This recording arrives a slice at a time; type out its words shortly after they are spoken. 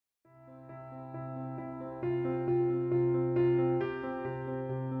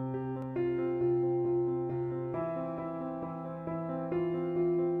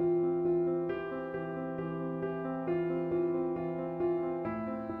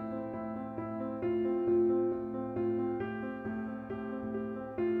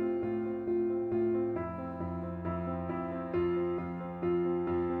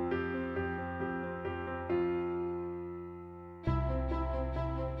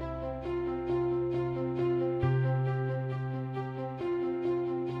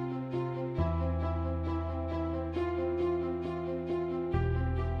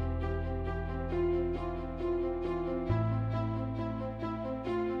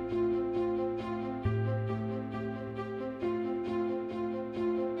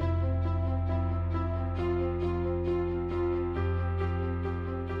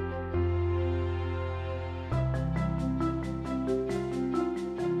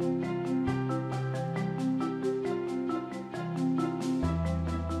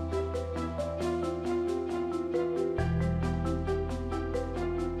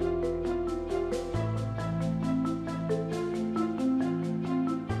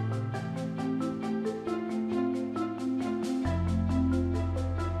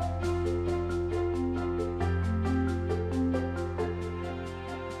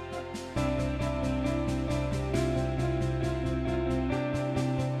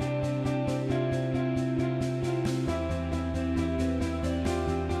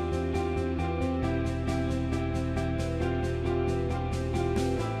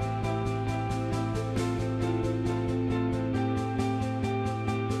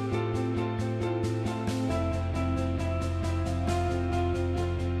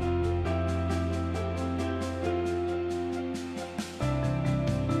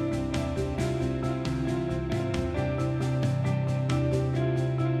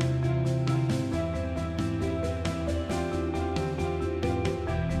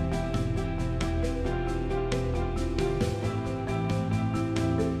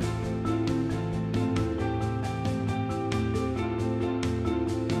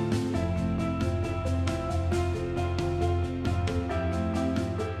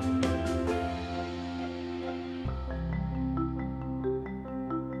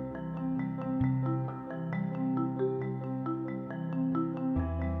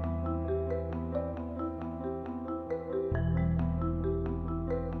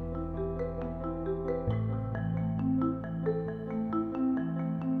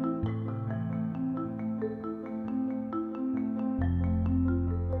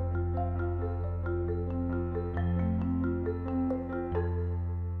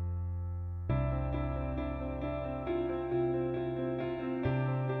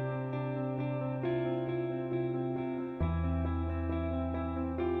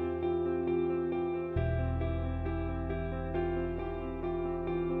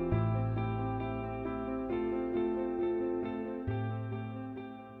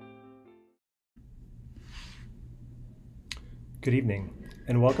Good evening,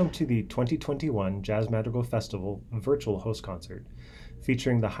 and welcome to the 2021 Jazz Madrigal Festival virtual host concert,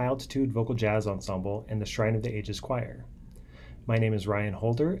 featuring the High Altitude Vocal Jazz Ensemble and the Shrine of the Ages Choir. My name is Ryan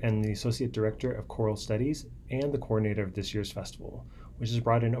Holder, and I'm the Associate Director of Choral Studies and the coordinator of this year's festival, which has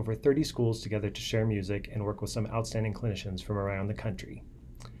brought in over 30 schools together to share music and work with some outstanding clinicians from around the country.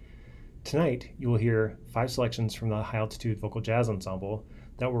 Tonight, you will hear 5 selections from the High Altitude Vocal Jazz Ensemble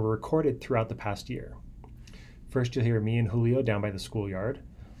that were recorded throughout the past year. First, you'll hear Me and Julio Down by the Schoolyard,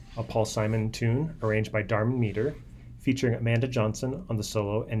 a Paul Simon tune arranged by Darmon Meader, featuring Amanda Johnson on the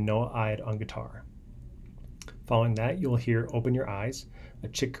solo and Noah Ide on guitar. Following that, you'll hear Open Your Eyes, a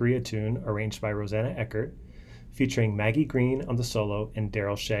Chick Corea tune arranged by Rosana Eckert, featuring Maggie Green on the solo and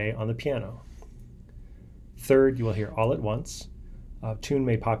Daryl Shea on the piano. Third, you will hear All at Once, a tune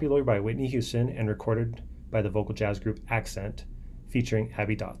made popular by Whitney Houston and recorded by the vocal jazz group Accent, featuring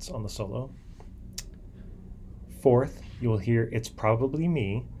Abby Dotz on the solo. Fourth, you will hear It's Probably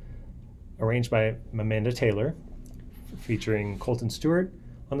Me, arranged by Amanda Taylor, featuring Colton Stewart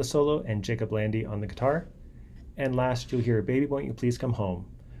on the solo and Jacob Landy on the guitar. And last, you'll hear Baby Won't You Please Come Home,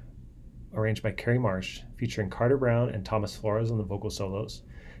 arranged by Kerry Marsh, featuring Carter Brown and Thomas Flores on the vocal solos,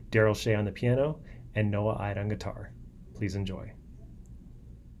 Daryl Shea on the piano, and Noah Ide on guitar. Please enjoy.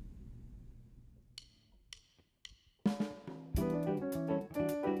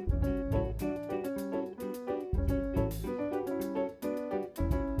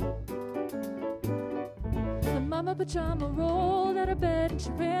 Mama pajama rolled out of bed and she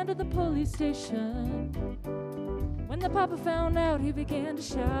ran to the police station. When the papa found out, he began to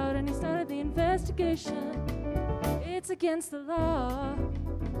shout and he started the investigation. It's against the law.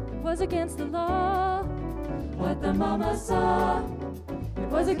 It was against the law. What the mama saw, it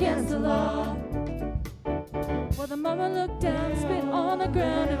was against the law. Well, the mama looked down, spit on the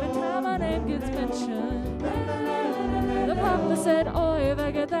ground every time my name gets mentioned. The papa said, "Oi, if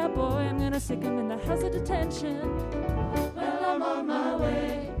I get that boy, I'm gonna stick him in the house of detention." Well, I'm on my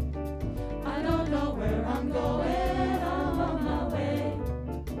way. I don't know where I'm going. I'm on my way.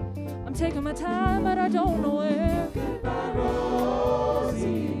 I'm taking my time, but I don't know where. Goodbye,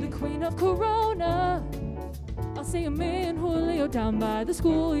 Rosie, the queen of Corona. I'll see you, me and Julio down by the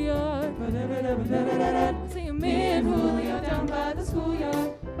schoolyard. I'll see you, me and Julio down by the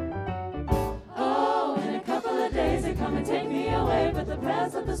schoolyard. Days they come and take me away, but the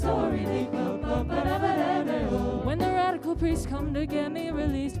rest of the story leak. When the radical priests come to get me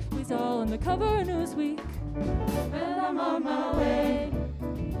released, we's all on the cover of Newsweek. Well, I'm on my way.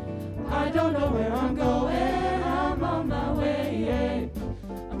 I don't know where I'm going. I'm on my way.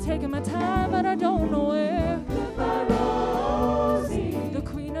 I'm taking my time, but I don't know where. Goodbye, Rosie, the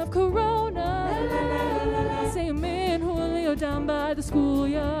queen of Corona. See me and Julio down by the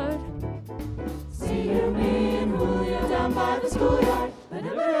schoolyard. See you, me and Julio down by the schoolyard.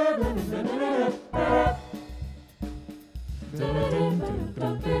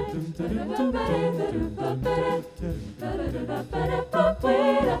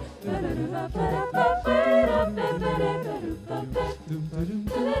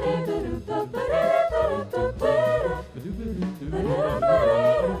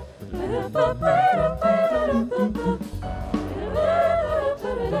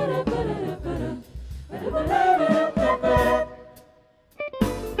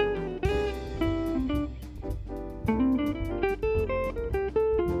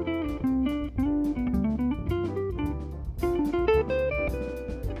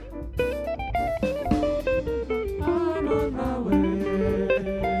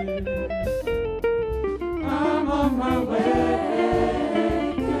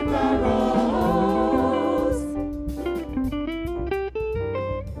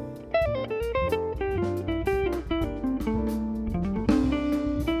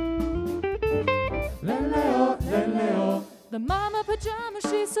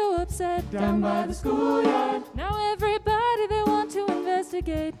 Down by the schoolyard. Now everybody they want to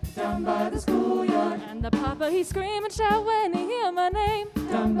investigate. Down by the schoolyard. And the papa he scream and shout when he hear my name.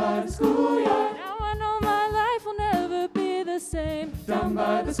 Down by the schoolyard. Now I know my life will never be the same. Down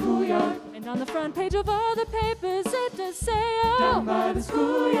by the schoolyard. And on the front page of all the papers it does say, oh, down by the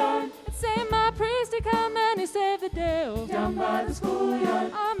schoolyard. It say my priest he come and he saved the day. Oh, down by the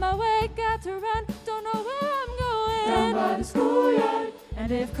schoolyard. On my way, got to run, don't know where I'm going. Down by the schoolyard.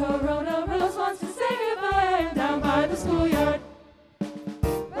 And if Corona Rose wants to say goodbye, I'm down by the schoolyard.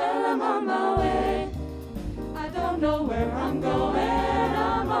 Well, I'm on my way. I don't know where I'm going.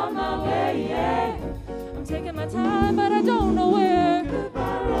 I'm on my way, yeah. I'm taking my time, but I don't know where.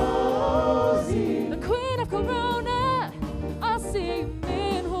 Goodbye, Rosie, the queen of Corona. I'll see you,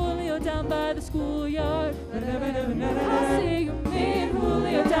 me and Julio down by the schoolyard. I'll see you,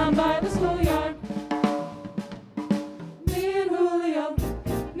 down by the schoolyard. Me and Julio,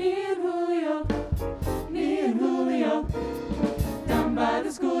 me and Julio, me and Julio, down by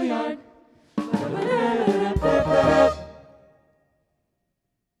the schoolyard.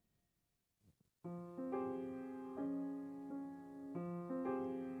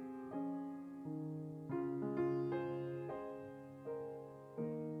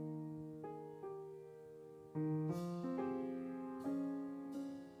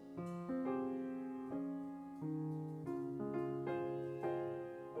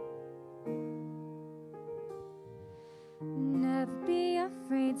 Never be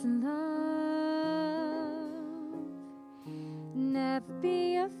afraid to love. Never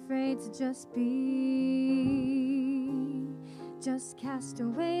be afraid to just be. Just cast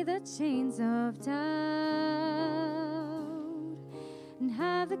away the chains of doubt and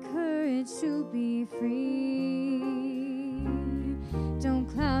have the courage to be free. Don't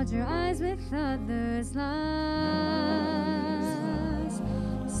cloud your eyes with others' lies.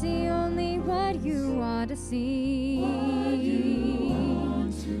 See only what you want to see.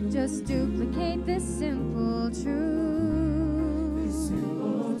 Just duplicate this simple truth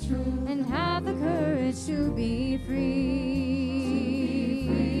and have the courage to be free.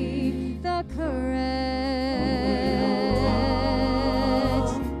 The courage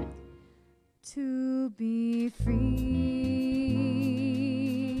to be free.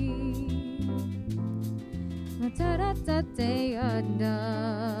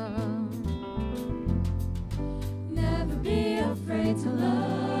 Never be afraid to love.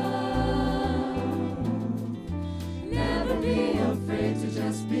 Never be afraid to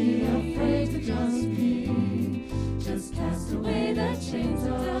just be afraid to just be. Just cast away the chains of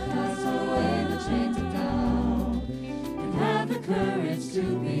doubt, cast away the chains of doubt, and have the courage to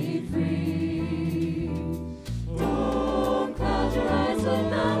be free. Don't cloud your eyes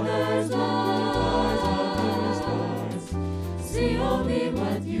with others' lies. See only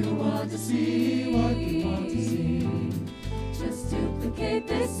what you want to see, what you want to see. Just duplicate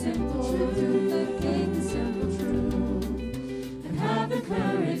this simple truth, duplicate this simple truth, and have the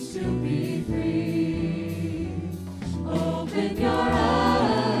courage to be free. Open your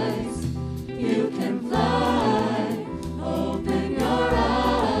eyes, you can fly. Open your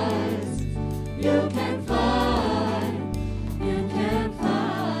eyes, you can fly. You can fly.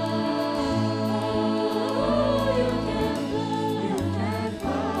 You can fly. You can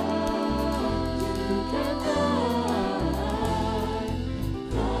fly. You can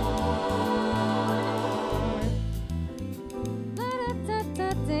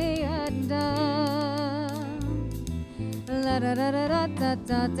La da da da da da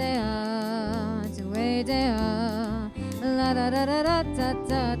da da da way da la da da da da da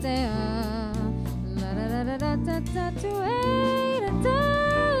da da la da da da da da da da way da da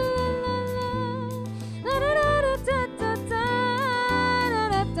la da da da da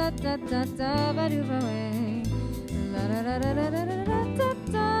da da da da da ba do ba way la da da da da da da da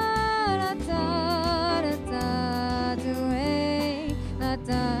da da da do way la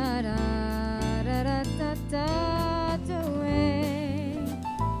da da da da da da.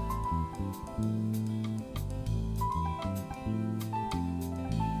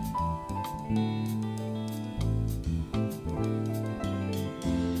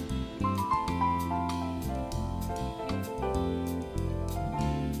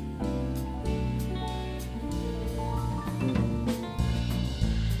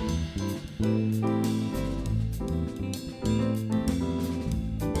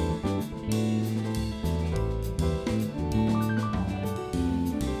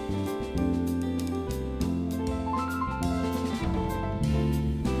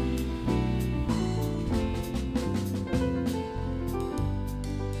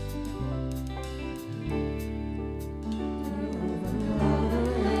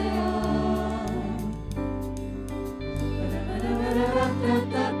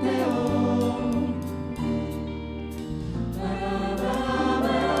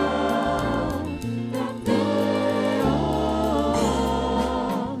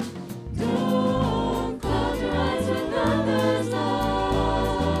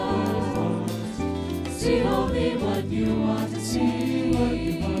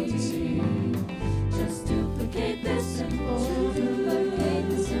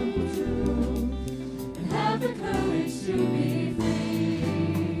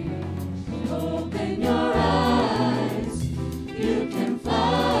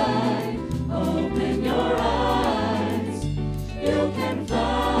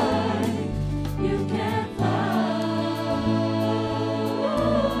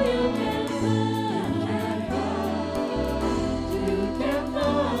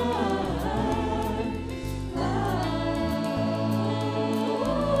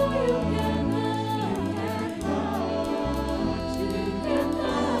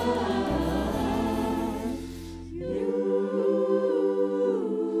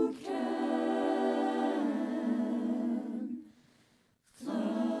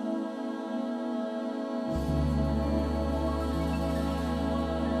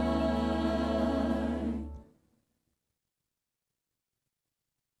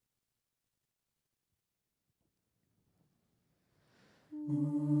 All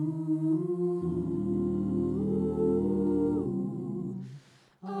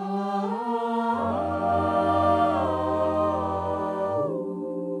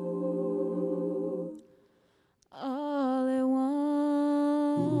at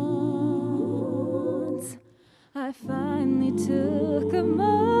once, I finally took a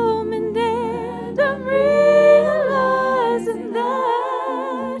moment and I'm realizing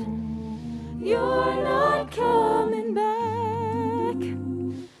that you're not coming back.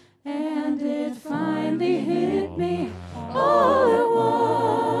 And it finally hit me all at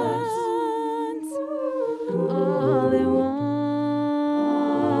once, all at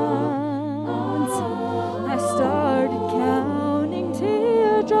once. I started counting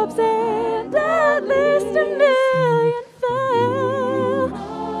teardrops and at least a million fell.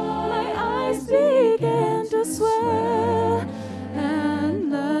 My eyes began to swell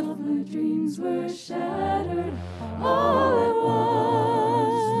and left my dreams were shattered all at once.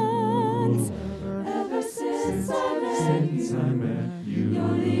 Ever since I met you,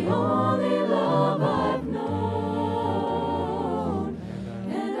 you're the only love I've known.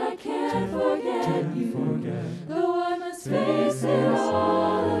 And I can't forget you, though I must face it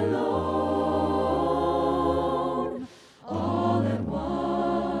all alone. All at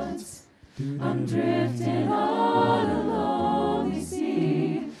once, I'm drifting on a lonely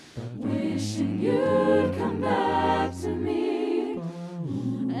sea, wishing you'd come back to me.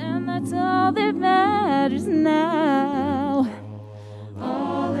 And that's all that matters now.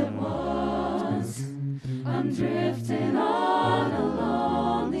 All at once, I'm drifting on a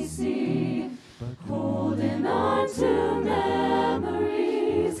lonely sea, holding on to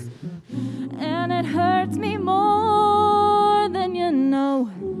memories. And it hurts me more than you know,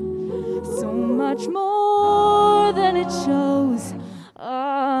 so much more than it shows.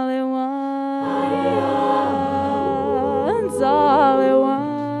 All at once, all at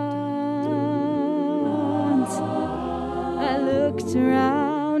once, I looked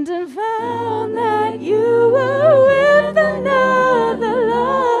around and found that you were with another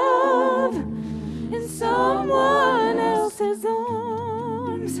love in someone else's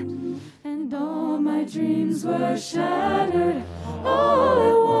arms, and all my dreams were shattered all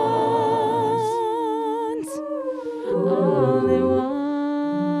at once, all at once.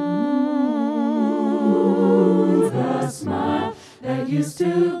 The smile that used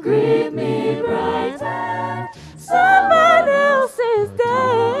to greet me bright and someone else's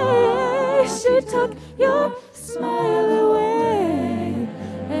day, she took your smile away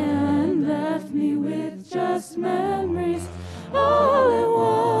and left me with just memories all at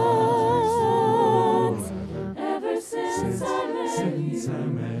once. Ever since I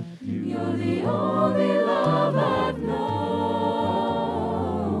met you, you're the only love I've known.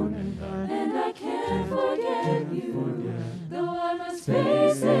 And I can't forget you, though I must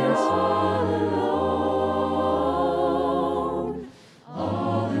face it all alone.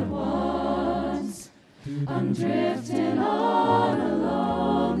 All at once, I'm drifting on a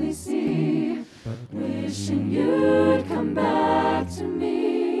lonely sea, wishing you'd come back to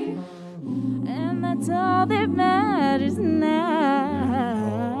me. And that's all that matters now.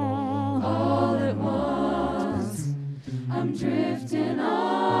 All at once, I'm drifting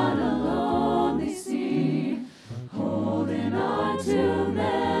on a lonely sea, holding on to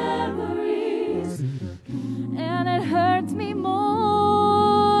memories. And it hurts me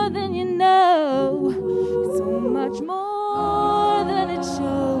more than you know, so much more than it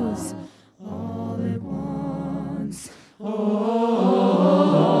shows. All at once, all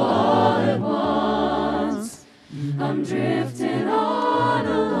at once, I'm drifting on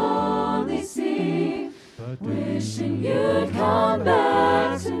a lonely sea, wishing you'd come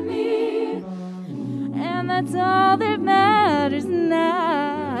back to me. And that's all that matters now.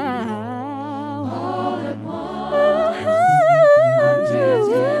 All at once, I'm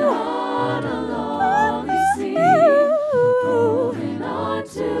drifting on a lonely sea, holding on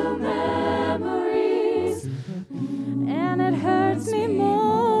to memories. And it hurts me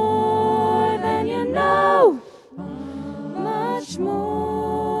more than you know, much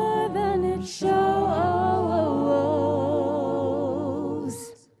more than it shows.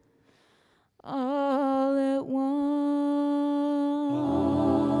 All at once.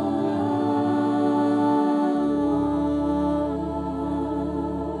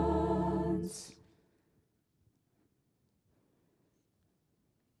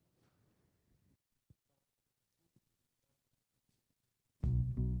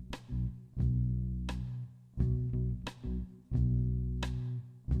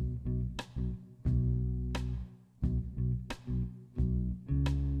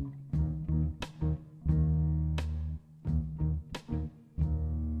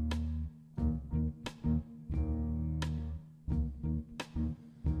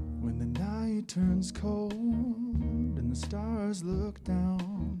 turns cold and the stars look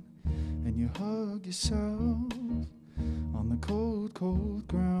down, and you hug yourself on the cold, cold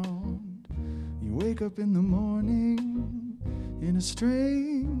ground. You wake up in the morning in a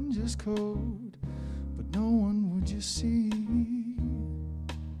stranger's coat, but no one would you see.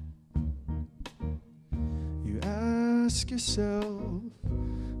 You ask yourself,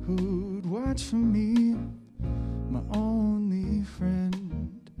 who'd watch for me, my only friend?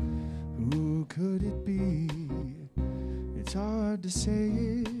 Who could it be? It's hard to say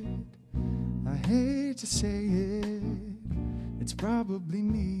it, I hate to say it, it's probably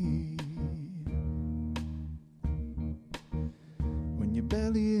me. When your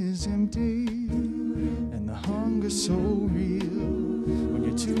belly is empty and the hunger's so real, when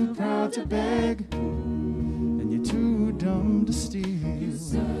you're too proud to beg and you're too dumb to steal, you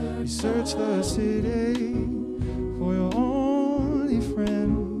search the city for your only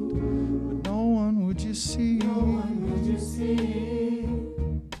friend, but no one would you see.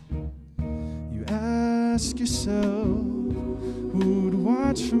 You ask yourself, who'd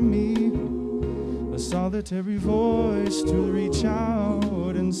watch for me, a solitary voice to reach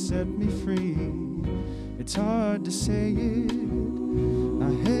out and set me free. It's hard to say it,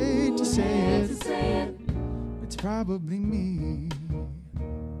 I hate to say it, it's probably me.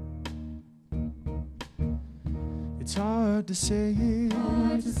 It's hard to say it,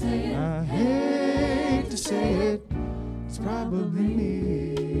 I hate to say it, it's probably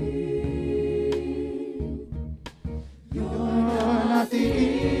me. You're not the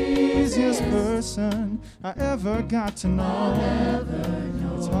easiest person I ever got to know.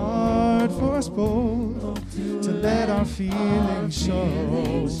 It's hard for us both to let our feelings show.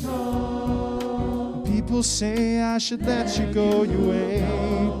 People say I should let you go your way,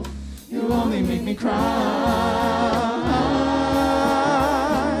 you only make me cry.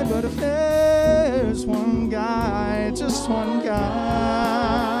 But if there's one guy, just one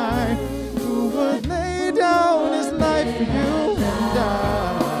guy, who would lay down his life for you and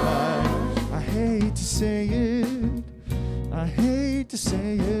I hate to say it, I hate to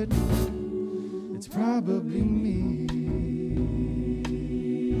say it, it's probably me.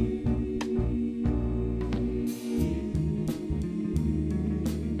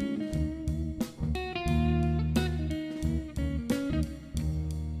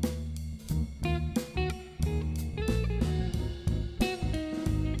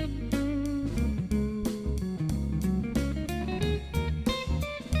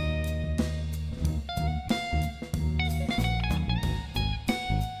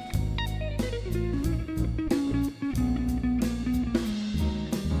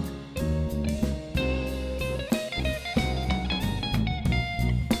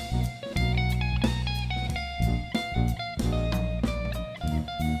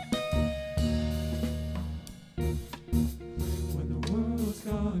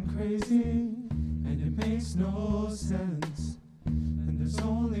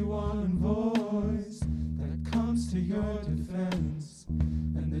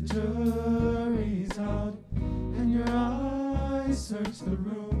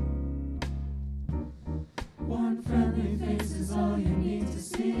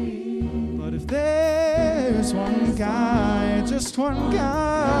 Just one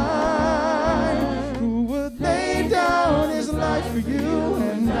guy who would lay down his life for you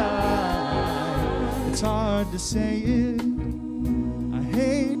and I. It's hard to say it, I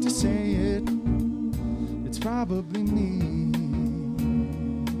hate to say it, it's probably me.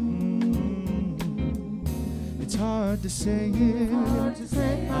 It's hard to say it,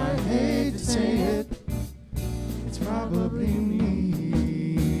 I hate to say it, it's probably me.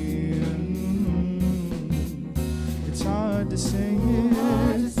 It's hard to say it,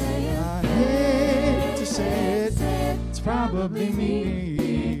 I hate to say it, it's probably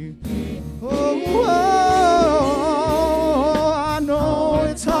me. Oh, I know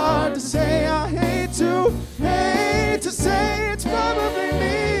it's hard to say, I hate to say it's probably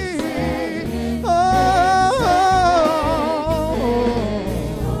me. Oh,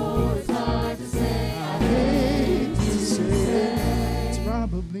 it's hard to say, I hate to say it's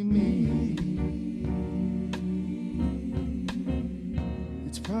probably me.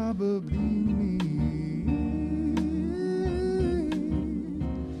 Probably me.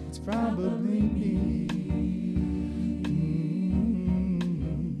 It's probably me.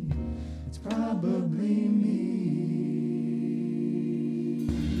 It's probably me.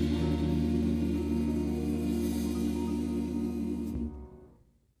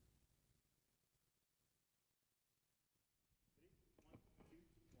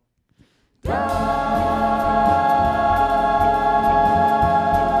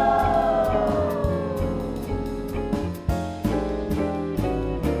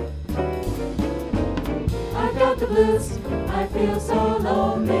 blues. I feel so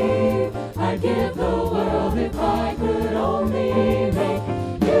lonely. I'd give the world if I could only make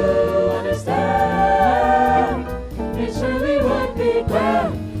you understand. It surely would be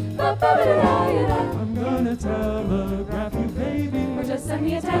grand. I'm gonna telegraph you, baby. Or just send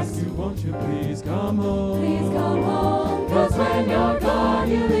me a text. Won't you please come home? Please come home. 'Cause when you're gone,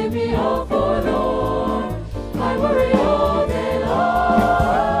 you leave me all forlorn. I worry all day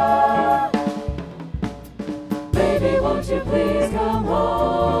long. Baby, won't you please come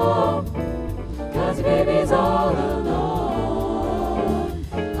home? 'Cause baby's all alone.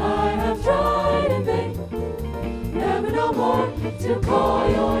 I have tried in vain, never no more to call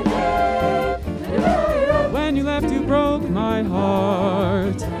your name. When you left, you broke my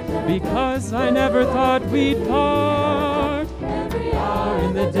heart, because I never thought we'd part. Every hour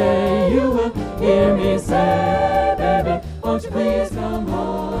in the day you will hear me say, baby, won't you please come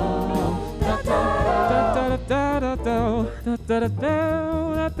home? Da da da da da da da da da da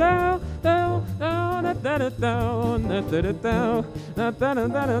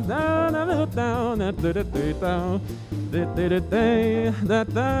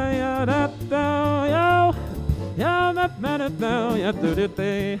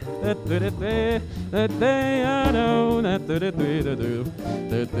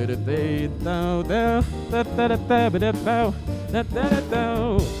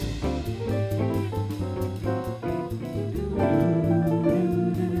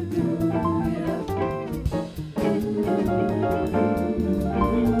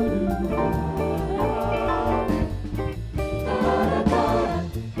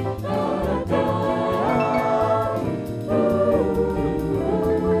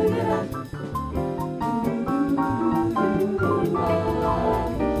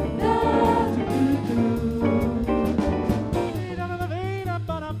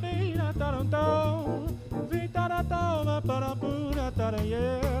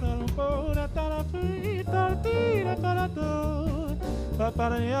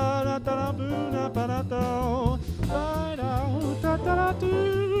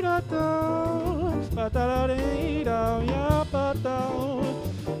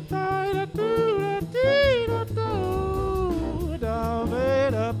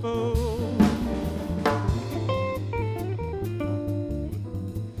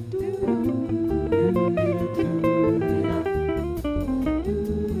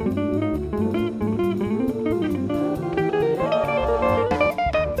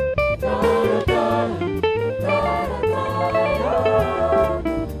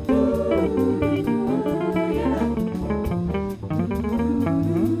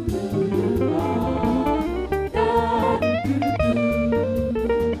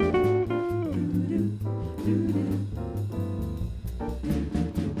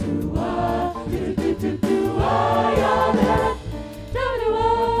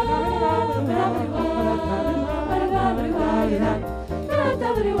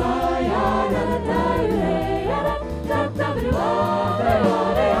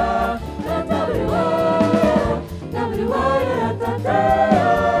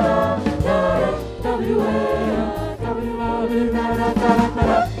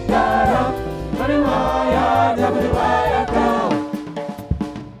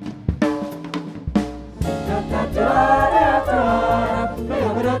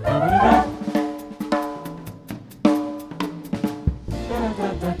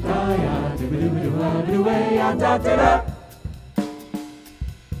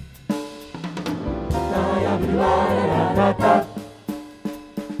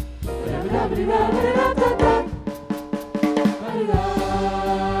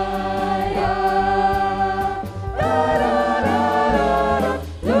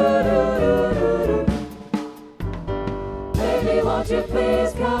Baby, won't you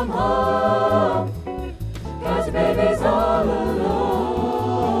please come home? 'Cause your baby's all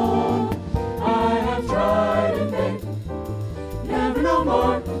alone. I have tried in vain, never no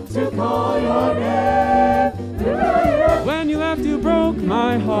more to call your name. When you left, you broke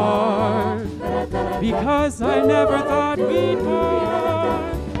my heart, because I never thought we'd part.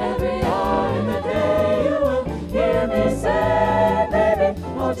 Every hour in the day you will hear me say, baby,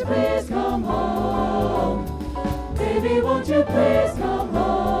 won't you please come home? Baby, won't you please come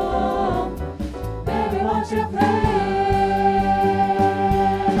home? Baby, won't you please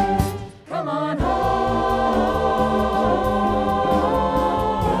come on home?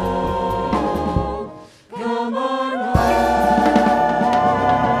 Come on home.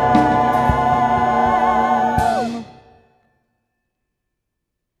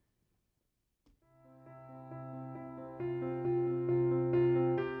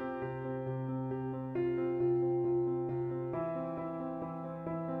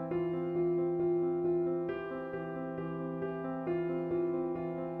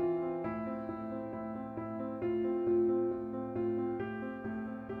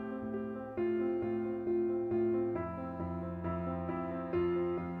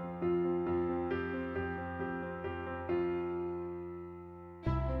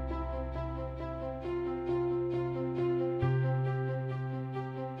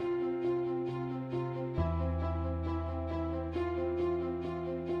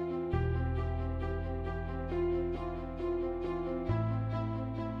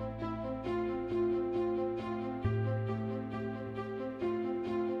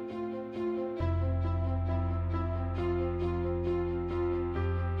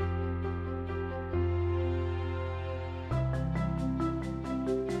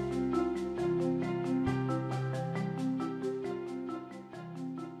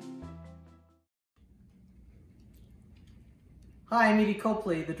 Hi, I'm Edith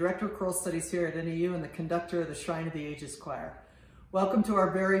Copley, the Director of Choral Studies here at NAU and the conductor of the Shrine of the Ages Choir. Welcome to our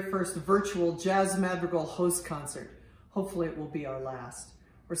very first virtual Jazz Madrigal host concert. Hopefully it will be our last.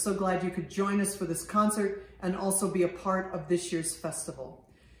 We're so glad you could join us for this concert and also be a part of this year's festival.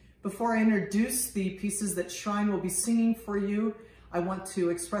 Before I introduce the pieces that Shrine will be singing for you, I want to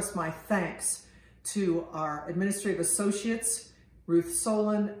express my thanks to our administrative associates, Ruth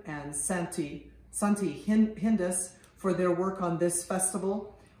Solon and Santi Hindus, for their work on this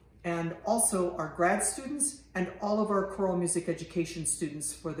festival, and also our grad students and all of our choral music education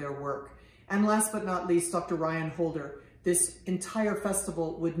students for their work. And last but not least, Dr. Ryan Holder. This entire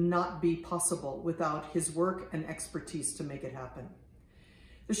festival would not be possible without his work and expertise to make it happen.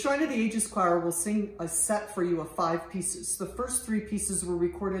 The Shrine of the Ages Choir will sing a set for you of 5 pieces. The first 3 pieces were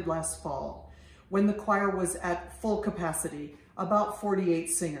recorded last fall when the choir was at full capacity, about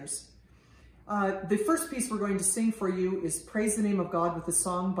 48 singers. The first piece we're going to sing for you is Praise the Name of God with a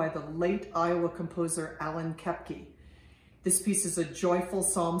song by the late Iowa composer Alan Koepke. This piece is a joyful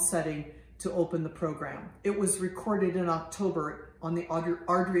psalm setting to open the program. It was recorded in October on the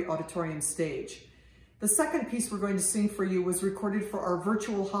Ardrey Auditorium stage. The second piece we're going to sing for you was recorded for our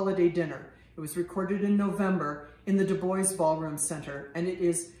virtual holiday dinner. It was recorded in November in the Du Bois Ballroom Center, and it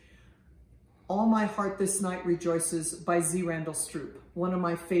is All My Heart This Night Rejoices by Z. Randall Stroope, one of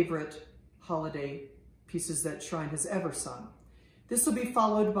my favorite holiday pieces that Shrine has ever sung. This will be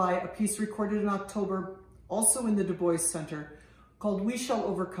followed by a piece recorded in October, also in the Du Bois Center, called We Shall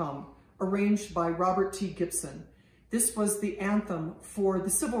Overcome, arranged by Robert T. Gibson. This was the anthem for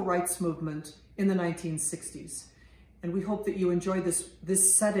the civil rights movement in the 1960s. And we hope that you enjoy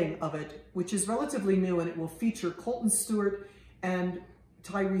this setting of it, which is relatively new, and it will feature Colton Stewart and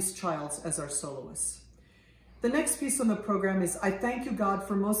Tyrese Childs as our soloists. The next piece on the program is I Thank You, God,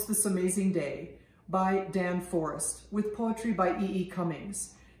 for Most This Amazing Day by Dan Forrest, with poetry by E.E.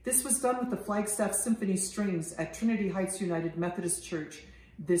 Cummings. This was done with the Flagstaff Symphony Strings at Trinity Heights United Methodist Church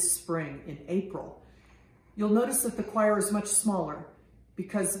this spring in April. You'll notice that the choir is much smaller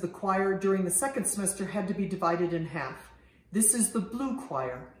because the choir during the second semester had to be divided in half. This is the blue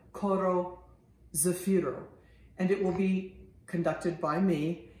choir, Coro Zafiro, and it will be conducted by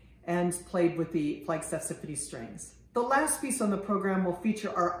me and played with the Flagstaff Symphony Strings. The last piece on the program will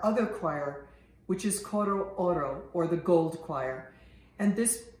feature our other choir, which is Coro Oro, or the Gold Choir. And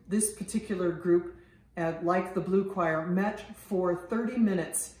this particular group, like the Blue Choir, met for 30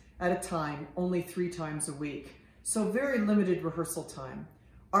 minutes at a time, only 3 times a week. So very limited rehearsal time.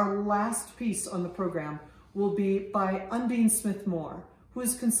 Our last piece on the program will be by Undine Smith-Moore, who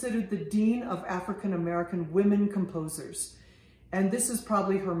is considered the Dean of African American Women Composers. And this is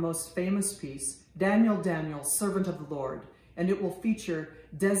probably her most famous piece, Daniel, Servant of the Lord. And it will feature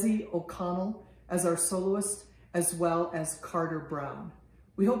Desi O'Connell as our soloist, as well as Carter Brown.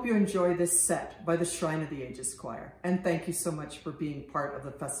 We hope you enjoy this set by the Shrine of the Ages Choir. And thank you so much for being part of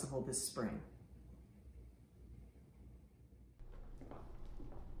the festival this spring.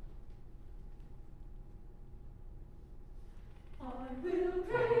 I will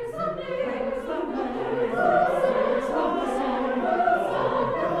praise the name of the Lord.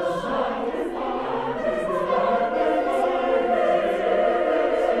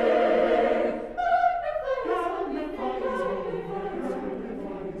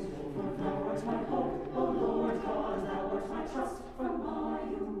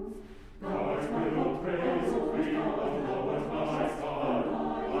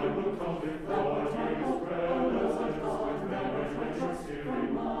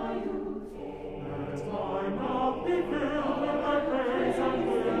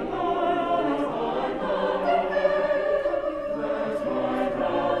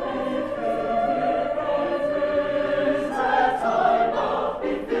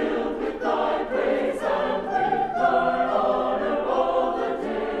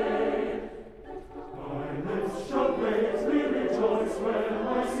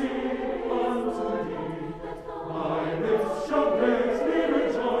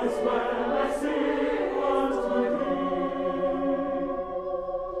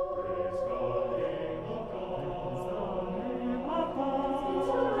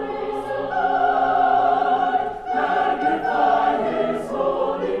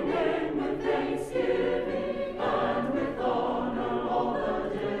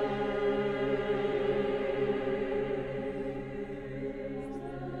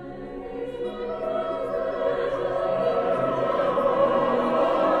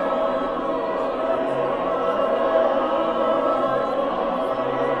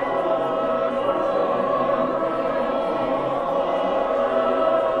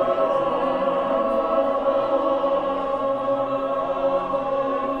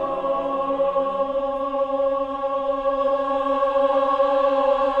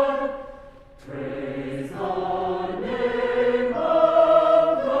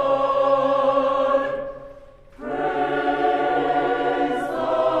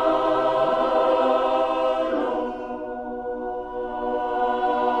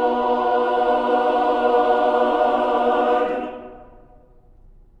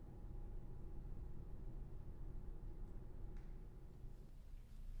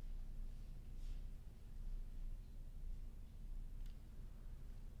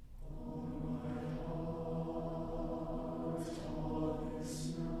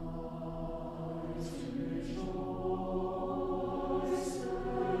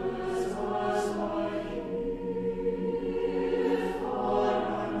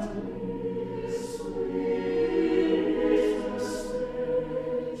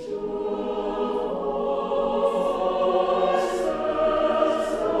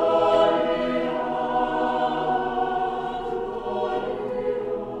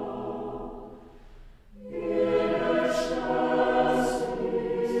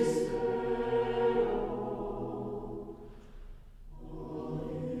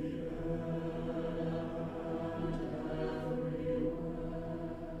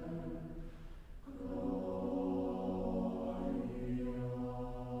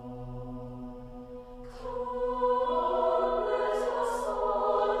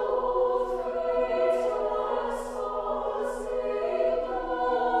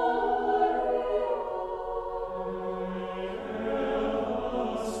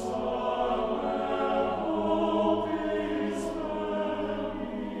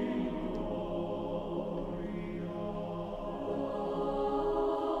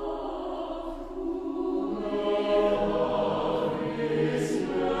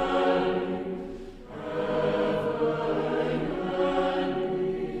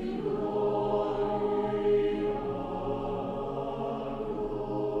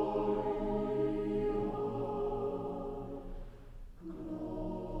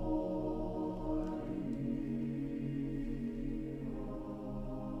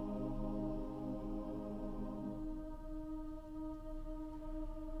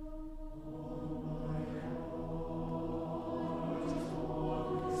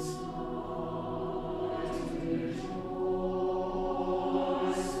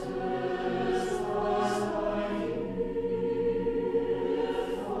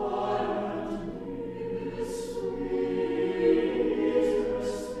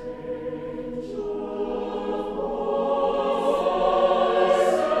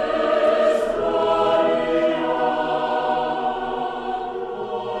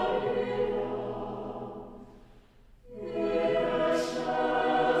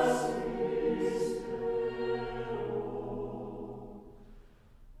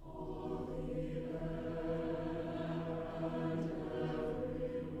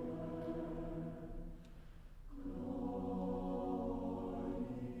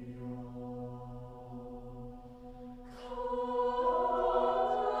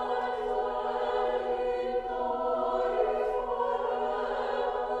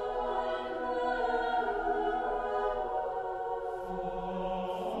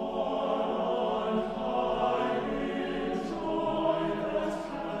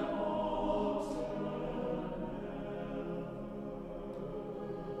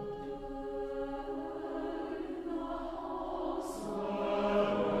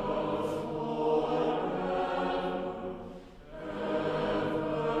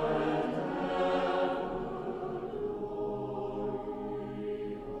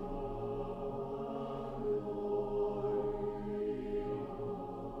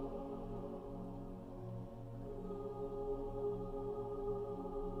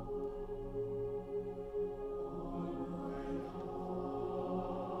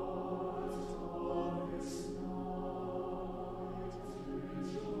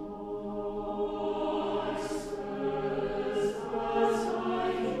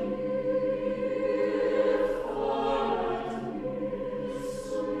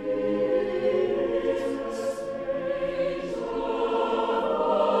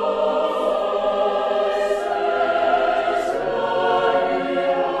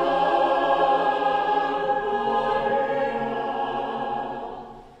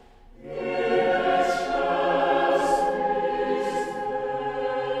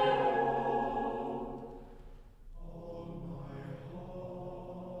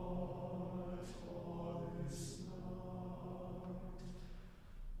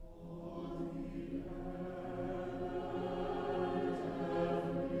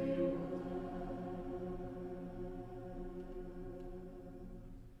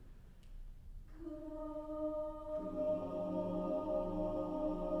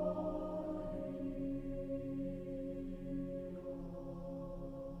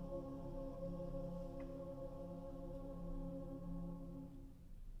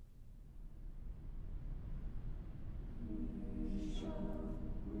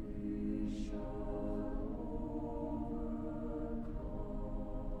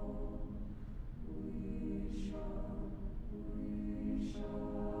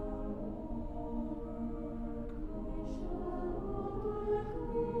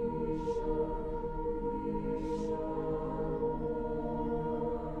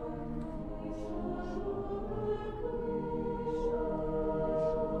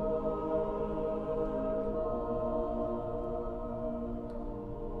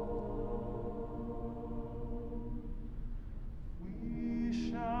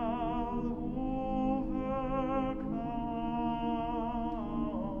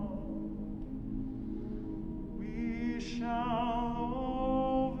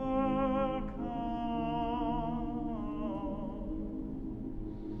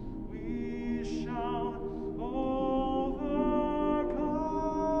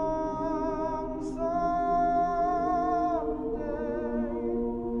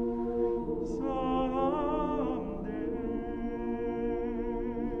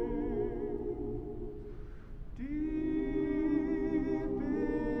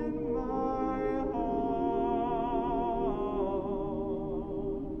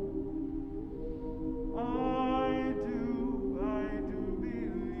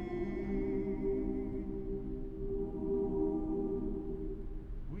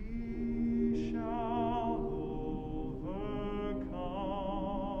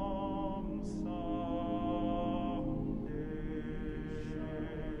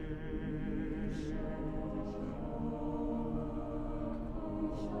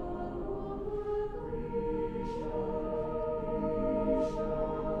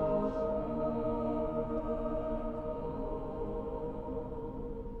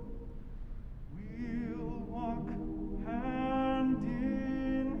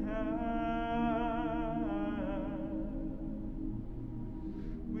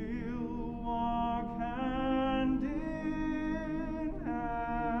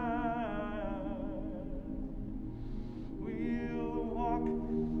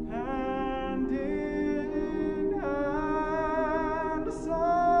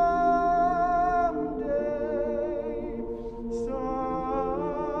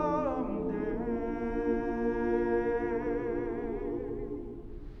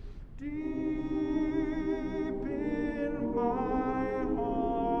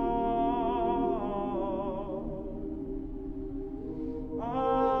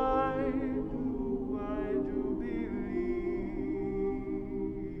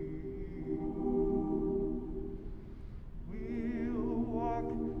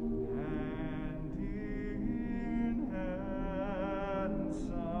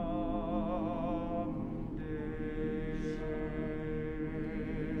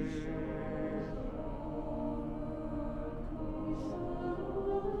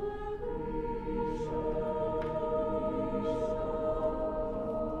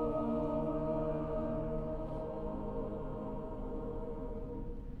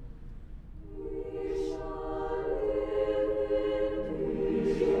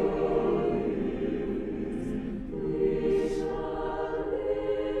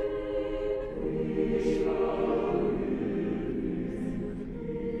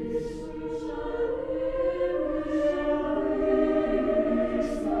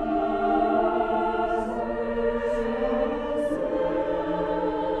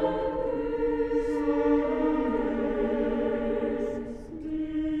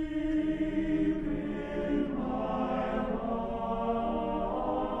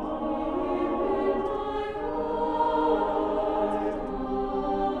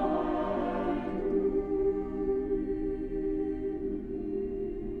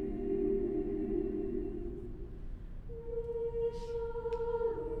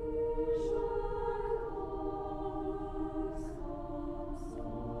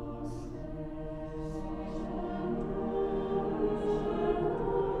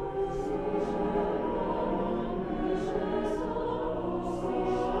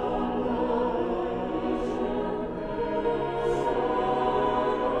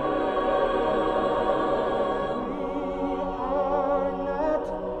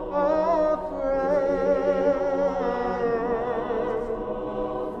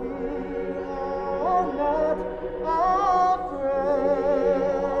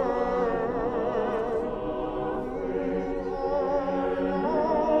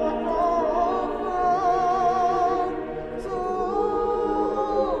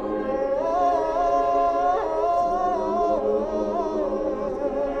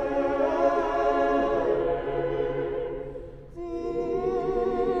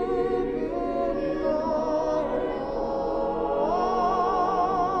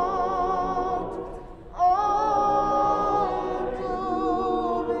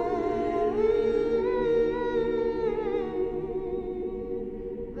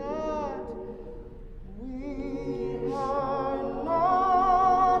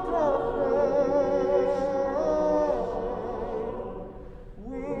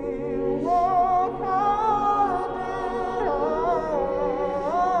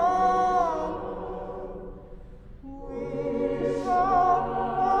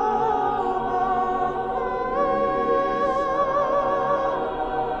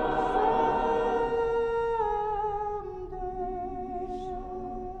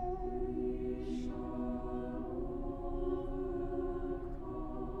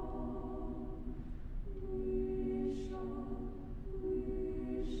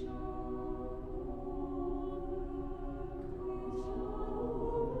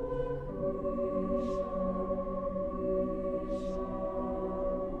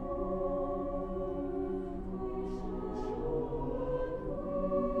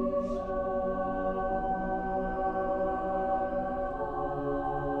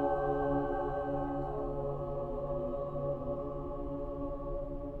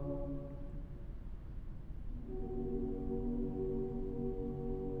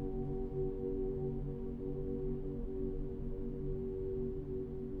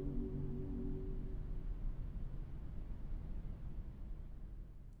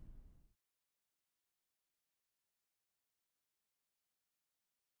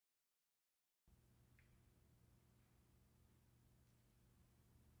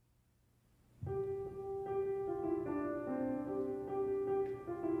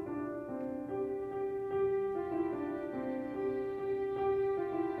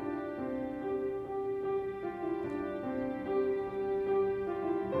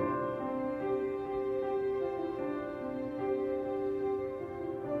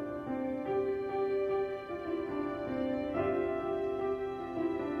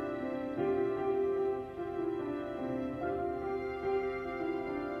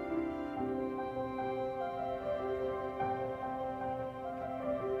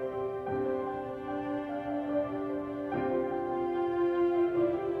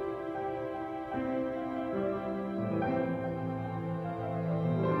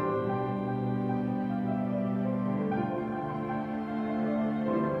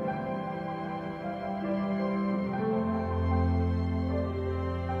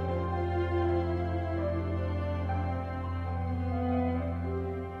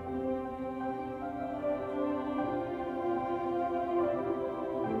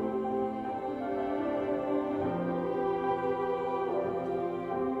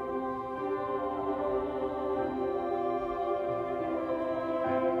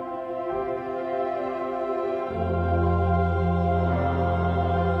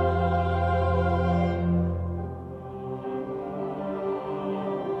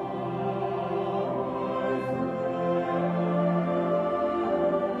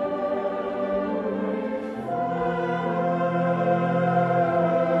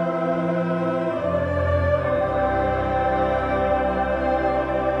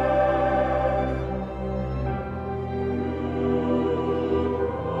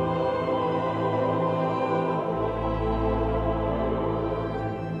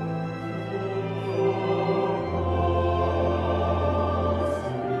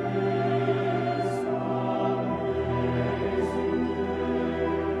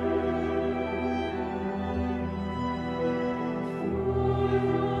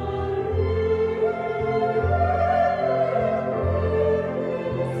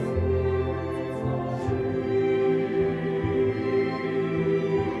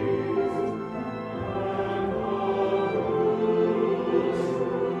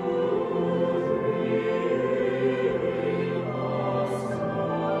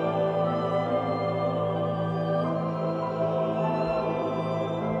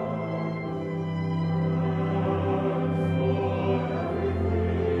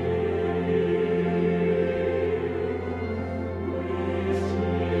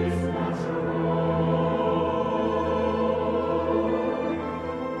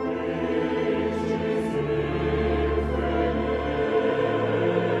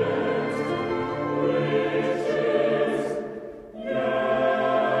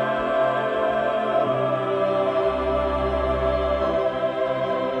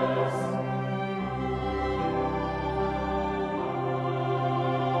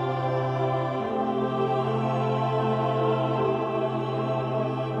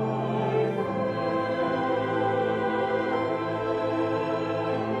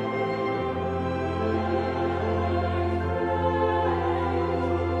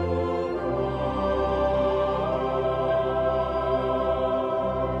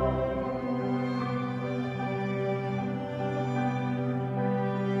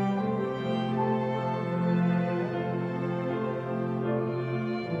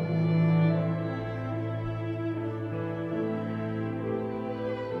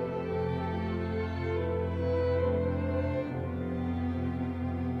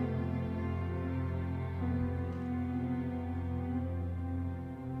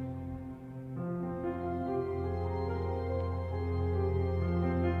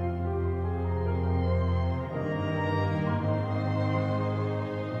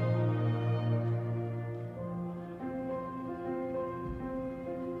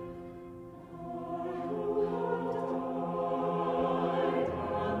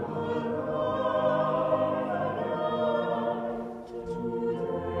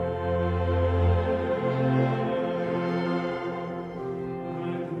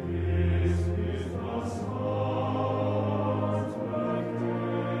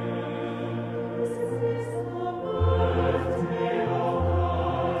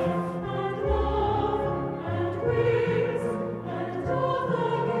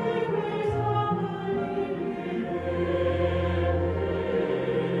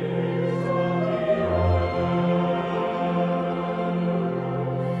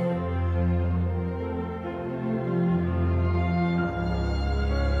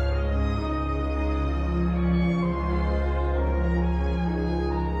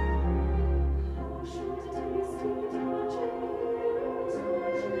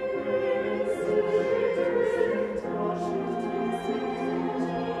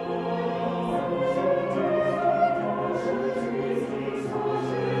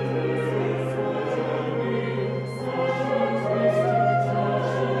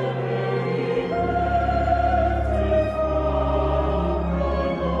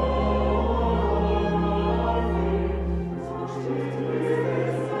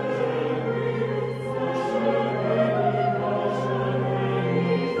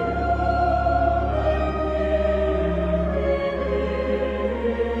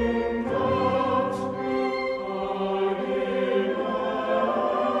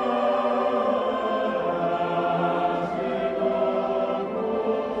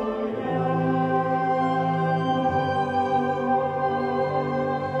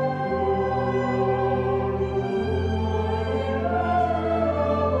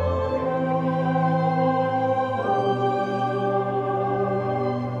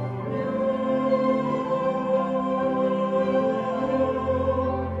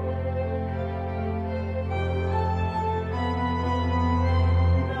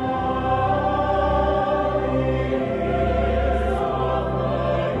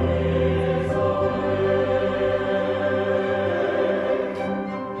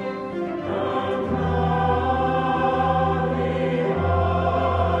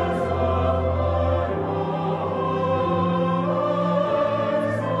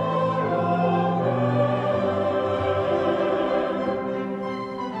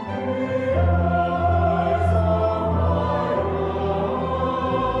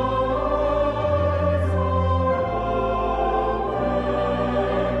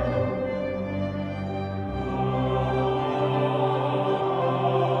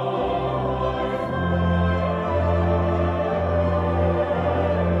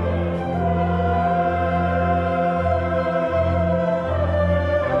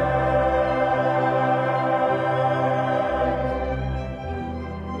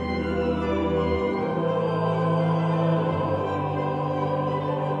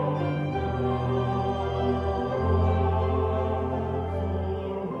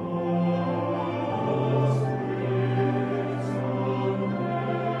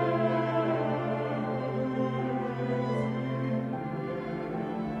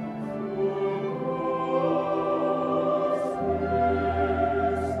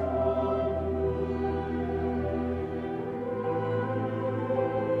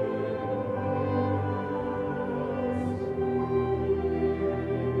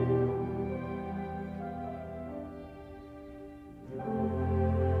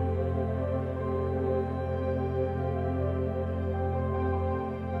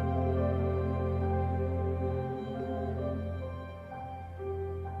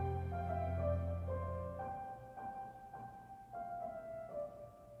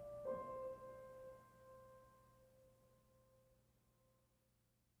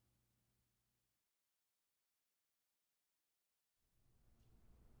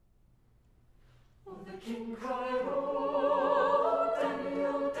 King cried,